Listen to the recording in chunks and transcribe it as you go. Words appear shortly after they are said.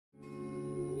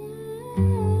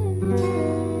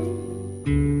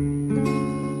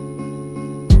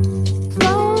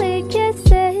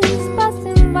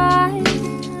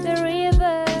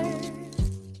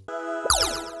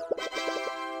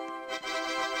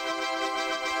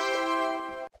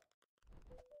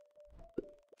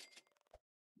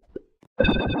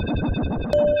I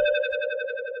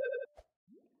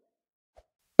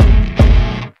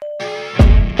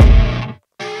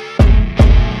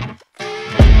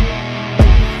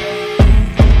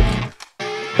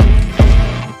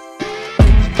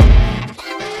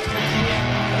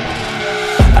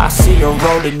see her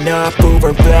rolling up,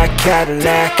 Uber black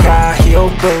Cadillac, high heel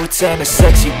boots and a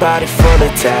sexy body full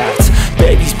of tats.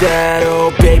 Baby's bad,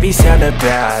 oh baby's hella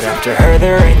bad. After her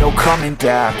there ain't no coming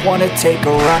back. Wanna take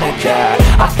a run at that.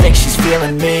 I think she's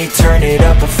feeling me, turn it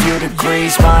up a few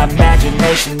degrees. My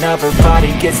imagination of her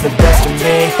body gets the best of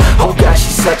me. Oh gosh,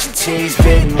 she's such a tease,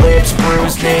 bitten lips,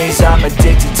 bruised knees. I'm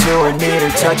addicted to her, need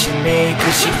her touching me.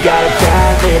 Cause she got a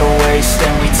bad little waist,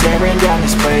 and we tearing down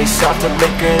this place. Off the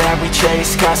liquor that we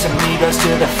chase, got some egos to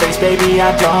the face. Baby,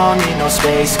 I don't need no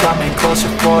space. Coming closer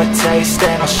for a taste,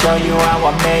 and I'll show you how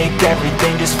I make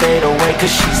everything just fade away.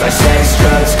 Cause she's like sex,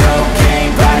 drugs,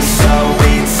 cocaine, body so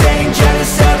insane.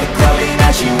 Jealous of the clothing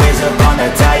that she wears up on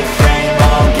that tight frame.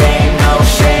 All game, no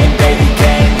shame, baby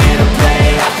came here to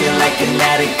play. I feel like an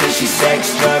addict cause she's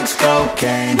sex, drugs,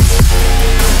 cocaine.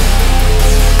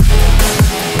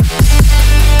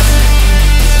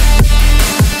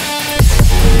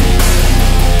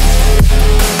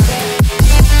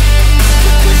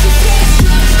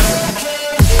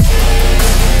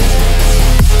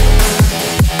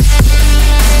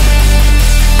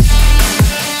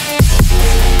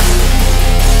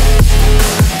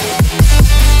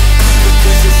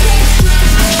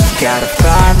 Got a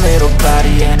fine little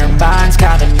body and her mind's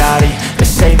kinda naughty. They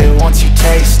say that once you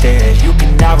taste it, you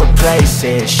cannot replace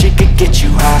it. She could get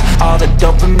you high, all the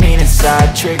dopamine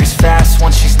inside triggers fast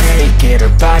once she's naked.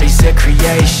 Her body's a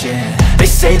creation. They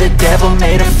say the devil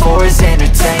made her for his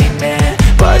entertainment,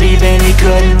 but even he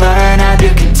couldn't learn how to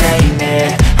contain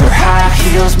it. Her high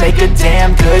heels make a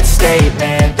damn good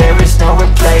statement. There is no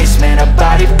replacement, a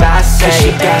body by Satan. Cause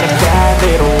she got a bad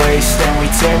little waist, and we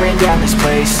tearing down this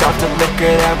place. Off the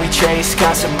liquor that we chase,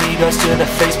 got some egos to the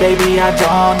face. Baby, I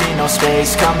don't need no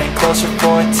space. Coming closer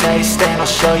for a taste, and I'll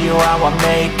show you how I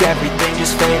make everything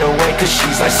just fade away. Cause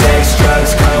she's like sex,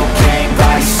 drugs, cocaine,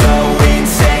 body so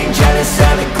insane. Jealous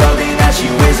of the clothing that she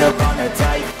wears up